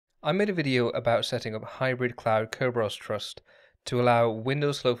I made a video about setting up hybrid cloud Kerberos trust to allow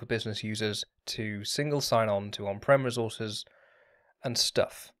Windows Hello for Business users to single sign on to on-prem resources and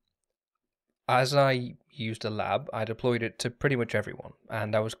stuff. As I used a lab, I deployed it to pretty much everyone,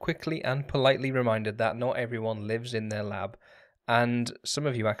 and I was quickly and politely reminded that not everyone lives in their lab, and some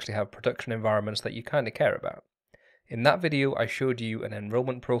of you actually have production environments that you kind of care about. In that video, I showed you an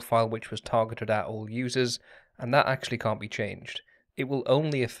enrollment profile which was targeted at all users, and that actually can't be changed. It will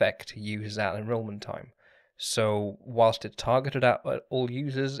only affect users at enrollment time. So whilst it's targeted at all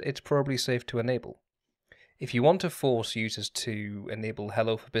users, it's probably safe to enable. If you want to force users to enable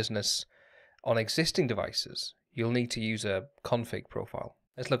Hello for Business on existing devices, you'll need to use a config profile.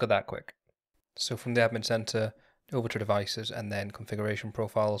 Let's look at that quick. So from the admin center over to devices and then configuration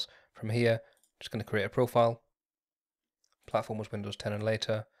profiles. From here, just going to create a profile. Platform was Windows 10 and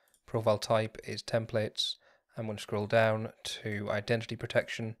later. Profile type is templates. I'm going to scroll down to identity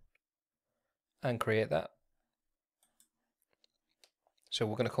protection and create that. So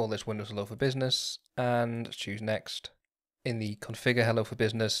we're going to call this Windows Hello for Business and choose next. In the configure Hello for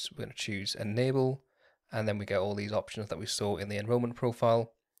Business, we're going to choose enable, and then we get all these options that we saw in the enrollment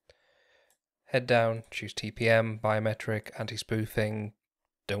profile. Head down, choose TPM, biometric, anti-spoofing.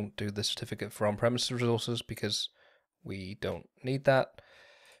 Don't do the certificate for on-premises resources because we don't need that.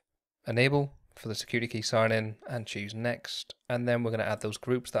 Enable for the security key sign-in and choose next. And then we're going to add those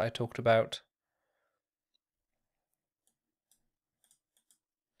groups that I talked about.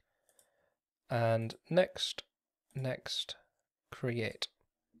 And next, create.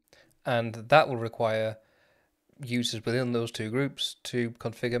 And that will require users within those two groups to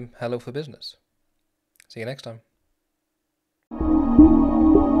configure Hello for Business. See you next time.